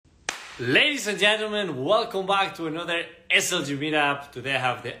Ladies and gentlemen, welcome back to another SLG meetup. Today I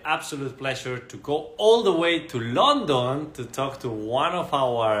have the absolute pleasure to go all the way to London to talk to one of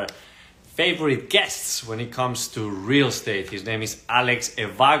our favorite guests when it comes to real estate. His name is Alex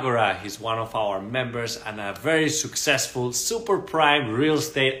Evagora. He's one of our members and a very successful super prime real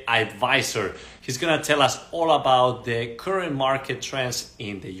estate advisor. He's gonna tell us all about the current market trends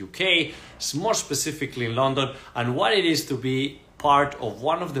in the UK, more specifically in London, and what it is to be part of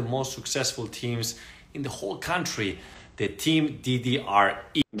one of the most successful teams in the whole country, the team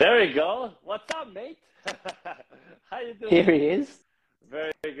DDRE. There you go. What's up, mate? How you doing? Here he is.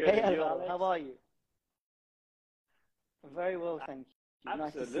 Very good. Hey, And you, hello. Alex? How are you? Very well, thank you.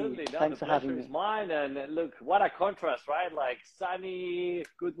 Nice to see Absolutely. you. No, Thanks the for having pleasure me. is mine. And look, what a contrast, right? Like sunny,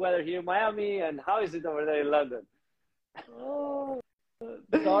 good weather here in Miami. And how is it over there in London? Oh,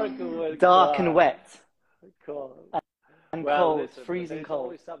 dark and wet. Dark and wet Cool. and Well, cold, listen, freezing there's cold.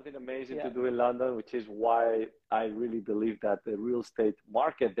 always something amazing Yeah. to do in London, which is why I really believe that the real estate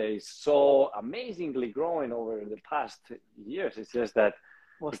market there is so amazingly growing over the past years. It's just that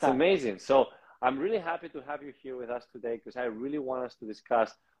What's it's that? amazing. So I'm really happy to have you here with us today because I really want us to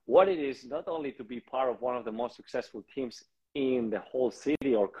discuss what it is, not only to be part of one of the most successful teams in the whole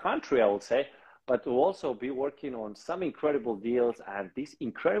city or country, I would say, but to also be working on some incredible deals and these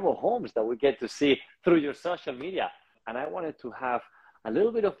incredible homes that we get to see through your social media. And I wanted to have a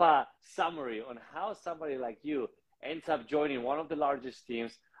little bit of a summary on how somebody like you ends up joining one of the largest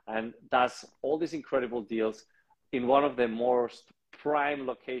teams and does all these incredible deals in one of the most prime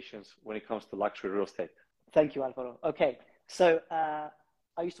locations when it comes to luxury real estate. Thank you, Alvaro. Okay, so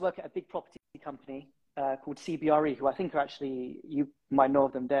I used to work at a big property company called CBRE, who I think are actually, you might know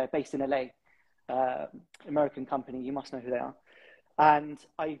of them. They're based in LA, American company. You must know who they are. And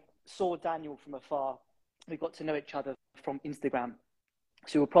I saw Daniel from afar. We got to know each other from Instagram.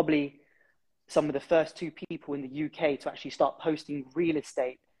 So we're probably some of the first two people in the UK to actually start posting real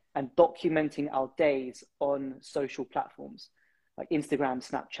estate and documenting our days on social platforms like Instagram,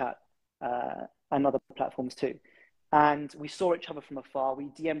 Snapchat, and other platforms too. And we saw each other from afar. We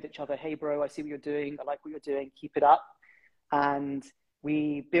DM'd each other, hey bro, I see what you're doing. I like what you're doing. Keep it up. And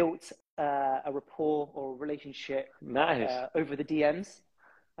we built a rapport or relationship Nice. over the DMs.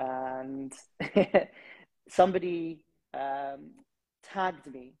 And somebody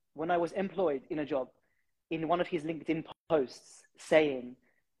tagged me when I was employed in a job in one of his LinkedIn posts saying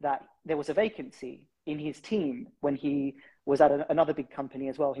that there was a vacancy in his team when he was at another big company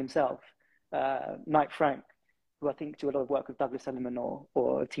as well himself, Knight Frank, who I think do a lot of work with Douglas Elliman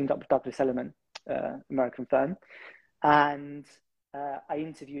or teamed up with Douglas Elliman, American firm. And I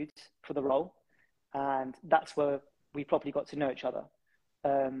interviewed for the role, and that's where we properly got to know each other.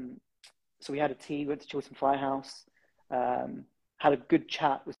 So we had a tea, we went to Chiltern Firehouse, had a good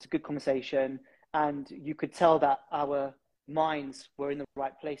chat, it was a good conversation, and you could tell that our minds were in the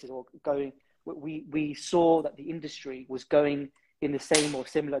right places or going. We saw that the industry was going in the same or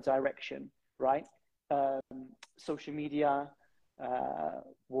similar direction, right? Social media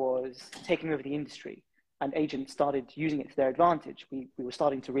was taking over the industry, and agents started using it to their advantage. We were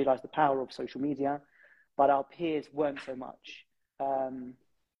starting to realize the power of social media, but our peers weren't so much.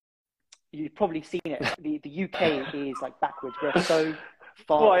 You've probably seen it. The UK is like backwards. We're so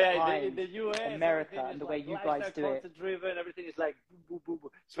far behind the US, America and the way like you guys do it. content driven, everything is like boo, boo, boo.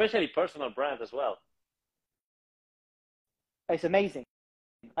 Especially personal brand as well. It's amazing.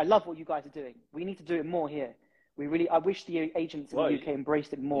 I love what you guys are doing. We need to do it more here. I wish the agents in the UK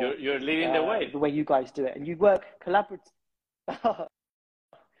embraced it more. You're leading the way. The way you guys do it. And you work collaboratively.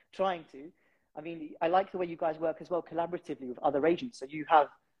 Trying to. I mean, I like the way you guys work as well collaboratively with other agents. So you have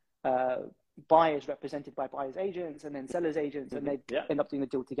buyers represented by buyers agents and then sellers agents, and they end up doing the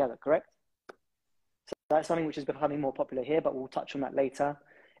deal together, correct? So that's something which is becoming more popular here, but we'll touch on that later.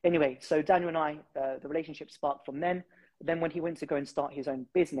 Anyway, so Daniel and I, the relationship sparked from then. Then when he went to go and start his own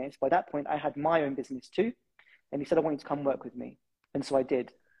business, by that point I had my own business too. And he said, I want you to come work with me. And so I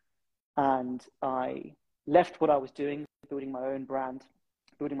did. And I left what I was doing, building my own brand,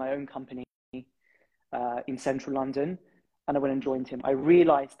 building my own company in central London. And I went and joined him. I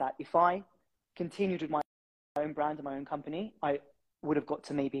realized that if I continued with my own brand and my own company, I would have got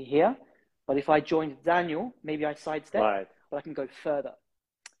to maybe here. But if I joined Daniel, maybe I sidestep, but I can go further.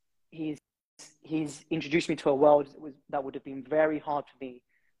 He's introduced me to a world that would have been very hard for me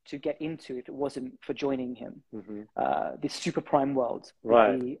to get into if it wasn't for joining him. This super prime world,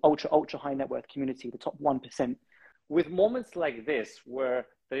 the ultra high net worth community, the top 1%. With moments like this, where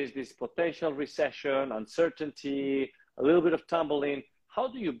there is this potential recession, uncertainty, a little bit of tumbling, how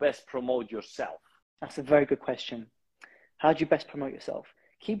do you best promote yourself? That's a very good question. How do you best promote yourself?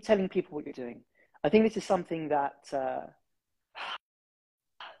 keep telling people what you're doing. I think this is something that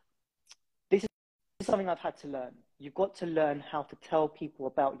this is something I've had to learn. You've got to learn how to tell people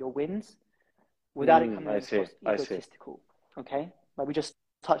about your wins without it coming across egotistical. Okay, like we just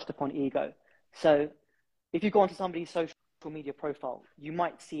touched upon ego. So if you go onto somebody's social media profile, you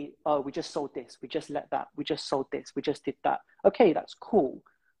might see, oh, we just sold this, we just let that, we just sold this, we just did that. Okay, that's cool,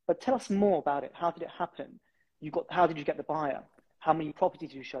 but tell us more about it. How did it happen? How did you get the buyer? How many properties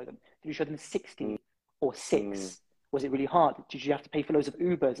did you show them? Did you show them 60 or 6? Was it really hard? Did you have to pay for loads of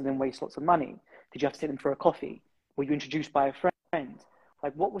Ubers and then waste lots of money? Did you have to take them for a coffee? Were you introduced by a friend?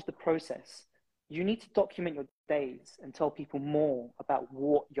 Like, what was the process? You need to document your days and tell people more about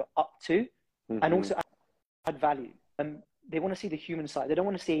what you're up to, and also add value. And they want to see the human side. They don't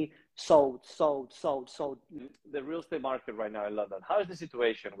want to see sold. The real estate market right now in London, how is the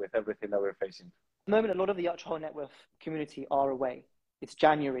situation with everything that we're facing? At the moment, a lot of the ultra high net worth community are away. It's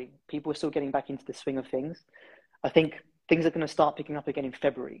January. People are still getting back into the swing of things. I think things are going to start picking up again in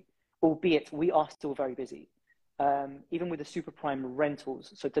February, albeit we are still very busy. Even with the super prime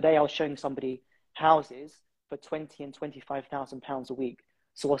rentals. So today I was showing somebody houses for £20,000 and £25,000 a week.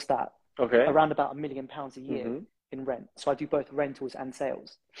 So what's that? Okay. Around about £1 million a year in rent. So I do both rentals and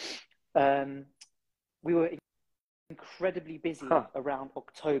sales. We were incredibly busy around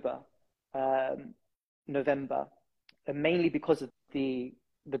October, November, and mainly because of the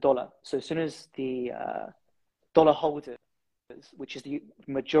dollar. So as soon as the dollar holders, which is the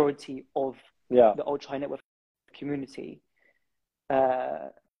majority of the ultra high net worth community,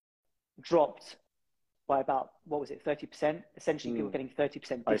 dropped by about, 30%? Essentially, people getting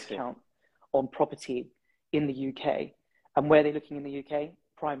 30% discount on property in the UK. And where are they looking in the UK?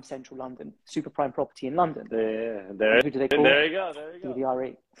 Prime central London, super prime property in London. Who do they call? There you go.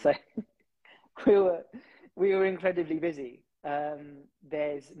 DVRE. So we were incredibly busy.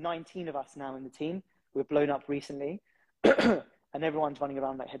 There's 19 of us now in the team. We've blown up recently, and everyone's running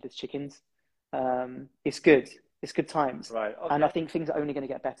around like headless chickens. It's good. It's good times. Right. Okay. And I think things are only going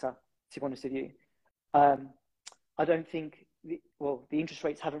to get better, to be honest with you. I don't think, the interest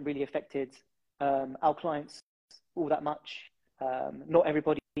rates haven't really affected our clients all that much. Not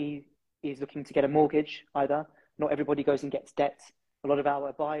everybody is looking to get a mortgage either. Not everybody goes and gets debt. A lot of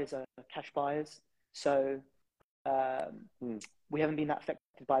our buyers are cash buyers. So we haven't been that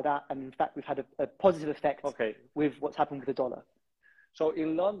affected by that. And in fact, we've had a positive effect with what's happened with the dollar. So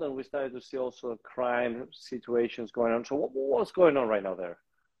in London, we started to see also crime situations going on. So what's going on right now there?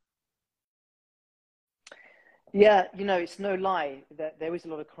 Yeah, it's no lie that there is a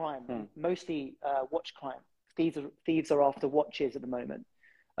lot of crime, mostly watch crime. Thieves are after watches at the moment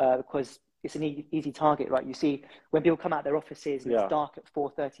because it's an easy target, right? You see, when people come out their offices and it's dark at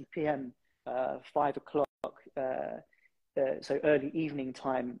 4:30 p.m., 5 o'clock, so early evening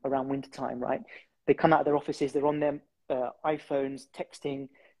time, around winter time, right? They come out of their offices, they're on their iPhones, texting,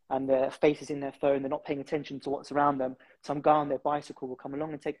 and their face is in their phone. They're not paying attention to what's around them. Some guy on their bicycle will come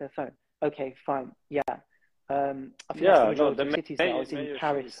along and take their phone. Okay, fine, yeah. I think that's the majority of cities now. I was in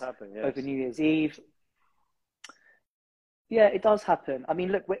Paris over New Year's Eve. Yeah, it does happen. I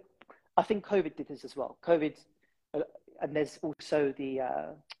mean, look, I think COVID did this as well. COVID, and there's also the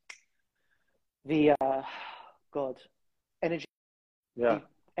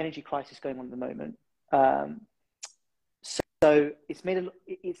energy crisis going on at the moment. So it's made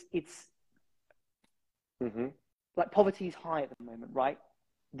it's like poverty is high at the moment, right?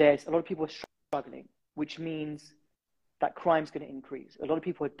 There's a lot of people are struggling, which means that crime's going to increase. A lot of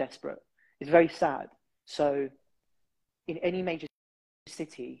people are desperate. It's very sad. So in any major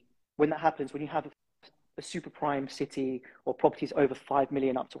city, when that happens, when you have a super prime city or properties over 5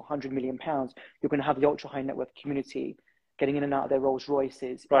 million up to 100 million pounds, you're going to have the ultra high net worth community getting in and out of their Rolls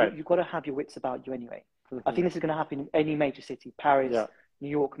Royces. Right. You've got to have your wits about you anyway. I think this is going to happen in any major city, Paris, New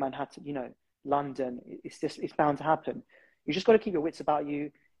York, Manhattan, London. It's bound to happen. You just got to keep your wits about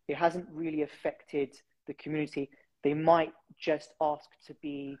you. It hasn't really affected the community. They might just ask to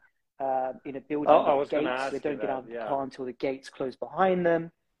be in a building with gates. So they don't get out of the car until the gates close behind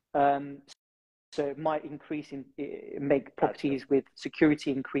them. So it might make properties with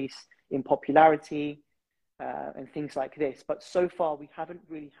security increase in popularity and things like this. But so far, we haven't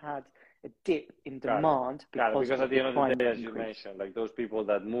really had a dip in demand because at the end of the day, as you mentioned, like those people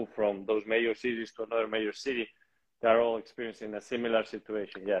that move from those major cities to another major city, they're all experiencing a similar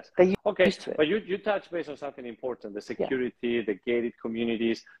situation. Yes. Okay. But you touched base on something important, the security, the gated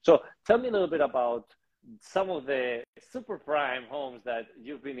communities. So tell me a little bit about some of the super prime homes that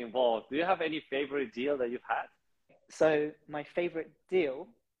you've been involved. Do you have any favorite deal that you've had? So my favorite deal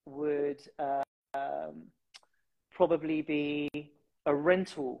would probably be a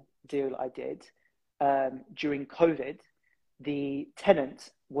rental deal I did during COVID. The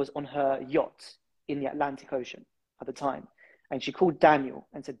tenant was on her yacht in the Atlantic Ocean at the time. And she called Daniel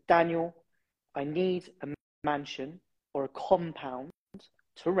and said, Daniel, I need a mansion or a compound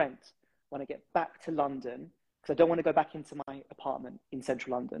to rent when I get back to London, because I don't want to go back into my apartment in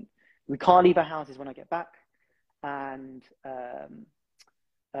central London. We can't leave our houses when I get back. And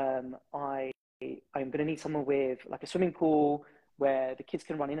I'm going to need someone with like a swimming pool where the kids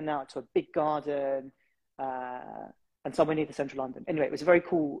can run in and out to a big garden, and somewhere near the central London. Anyway, it was a very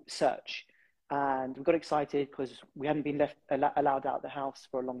cool search. And we got excited because we hadn't been allowed out of the house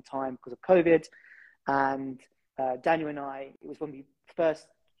for a long time because of COVID. And Daniel and I, it was when we first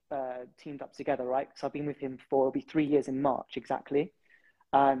teamed up together, right? So I've been with him for, it'll be 3 years in March, exactly.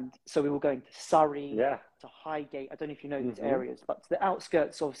 And so we were going to Surrey, to Highgate. I don't know if you know these areas, but to the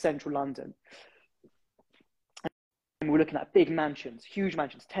outskirts of central London. And we were looking at big mansions, huge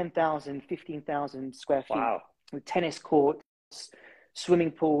mansions, 10,000, 15,000 square feet, with tennis courts,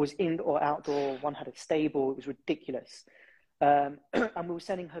 swimming pools, indoor, outdoor. One had a stable. It was ridiculous. And we were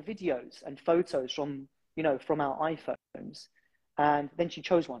sending her videos and photos from our iPhones. And then she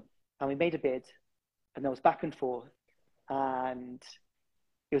chose one. And we made a bid. And there was back and forth. And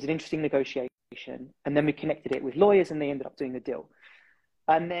it was an interesting negotiation. And then we connected it with lawyers and they ended up doing the deal.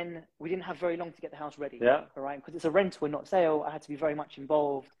 And then we didn't have very long to get the house ready. All right. Because it's a rental and not sale. I had to be very much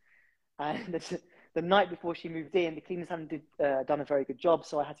involved. And the night before she moved in, the cleaners hadn't done a very good job.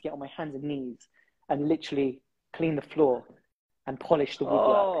 So I had to get on my hands and knees and literally clean the floor and polish the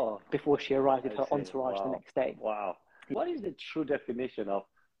woodwork before she arrived with her entourage the next day. Wow. What is the true definition of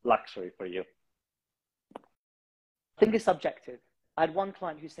luxury for you? I think it's subjective. I had one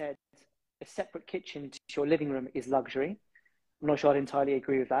client who said a separate kitchen to your living room is luxury. I'm not sure I'd entirely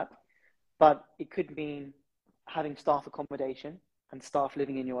agree with that, but it could mean having staff accommodation and staff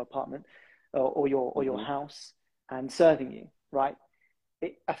living in your apartment or your house and serving you, right?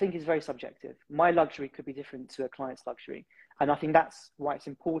 I think it's very subjective. My luxury could be different to a client's luxury. And I think that's why it's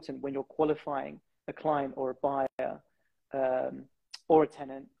important when you're qualifying a client or a buyer or a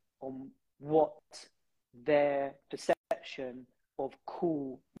tenant on what their perception of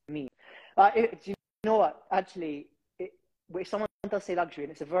cool means. You know what? Actually, if someone does say luxury,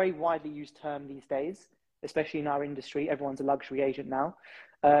 and it's a very widely used term these days, especially in our industry, everyone's a luxury agent now.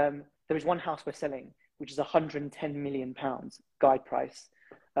 There is one house we're selling, which is £110 million guide price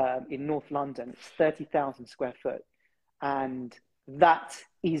in North London. It's 30,000 square foot. And that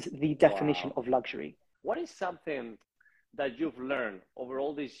is the definition of luxury. What is something that you've learned over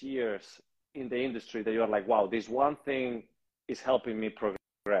all these years in the industry that you're like, wow, this one thing is helping me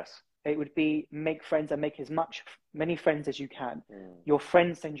progress? It would be make friends and make many friends as you can. Your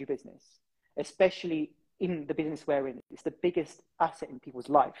friends send you business, especially in the business we're in. It's the biggest asset in people's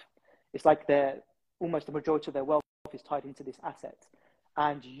life. It's like almost the majority of their wealth is tied into this asset.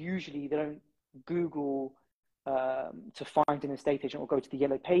 And usually they don't Google to find an estate agent or go to the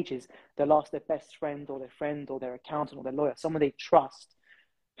yellow pages. They'll ask their best friend or their accountant or their lawyer, someone they trust.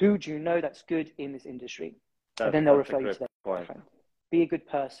 Who do you know that's good in this industry? And then they'll refer you to their friend. Be a good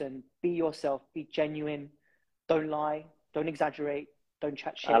person, be yourself, be genuine, don't lie, don't exaggerate, don't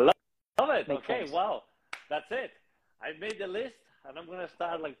chat shit. I love it. Make okay, friends. Wow. That's it. I made the list and I'm going to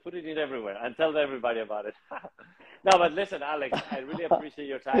start putting it everywhere and tell everybody about it. No, but listen, Alex, I really appreciate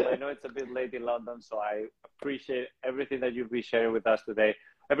your time. I know it's a bit late in London, so I appreciate everything that you'll be sharing with us today.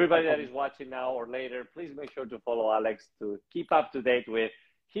 Everybody that is watching now or later, please make sure to follow Alex to keep up to date with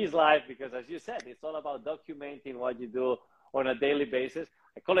his life, because as you said, it's all about documenting what you do on a daily basis.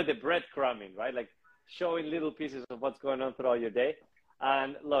 I call it the breadcrumbing, right? Like showing little pieces of what's going on throughout your day.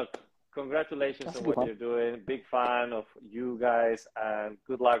 And look, congratulations on what you're doing. Big fan of you guys, and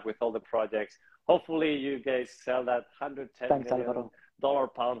good luck with all the projects. Hopefully you guys sell that $110 million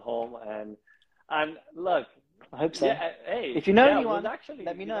pound home. And look, I hope so. Yeah, hey, if you know anyone, actually,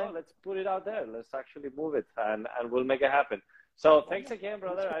 let me know. Let's put it out there. Let's actually move it and we'll make it happen. So thanks again,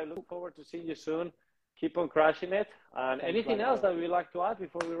 brother. I look forward to seeing you soon. Keep on crushing it. And anything else that we'd like to add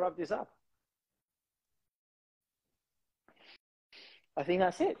before we wrap this up? I think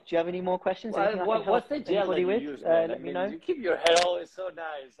that's it. Do you have any more questions? What's the gel that you use, man? Let me know. You keep your hair always so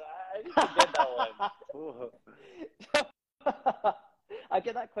nice. I need to get that one. I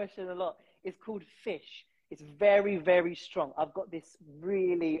get that question a lot. It's called Fish. It's very, very strong. I've got this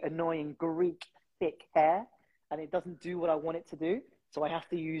really annoying Greek thick hair, and it doesn't do what I want it to do. So I have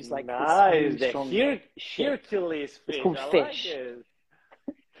to use this really strong Hercules fish. It's called Fish. Like it.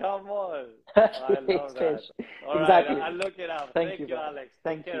 Come on. I love that. Fish. All exactly. right, I'll look it up. Thank you, Alex.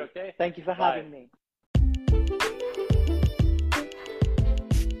 Thank you. Okay? Thank you for having me.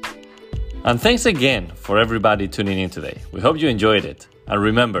 And thanks again for everybody tuning in today. We hope you enjoyed it. And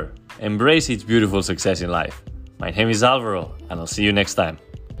remember, embrace each beautiful success in life. My name is Alvaro, and I'll see you next time.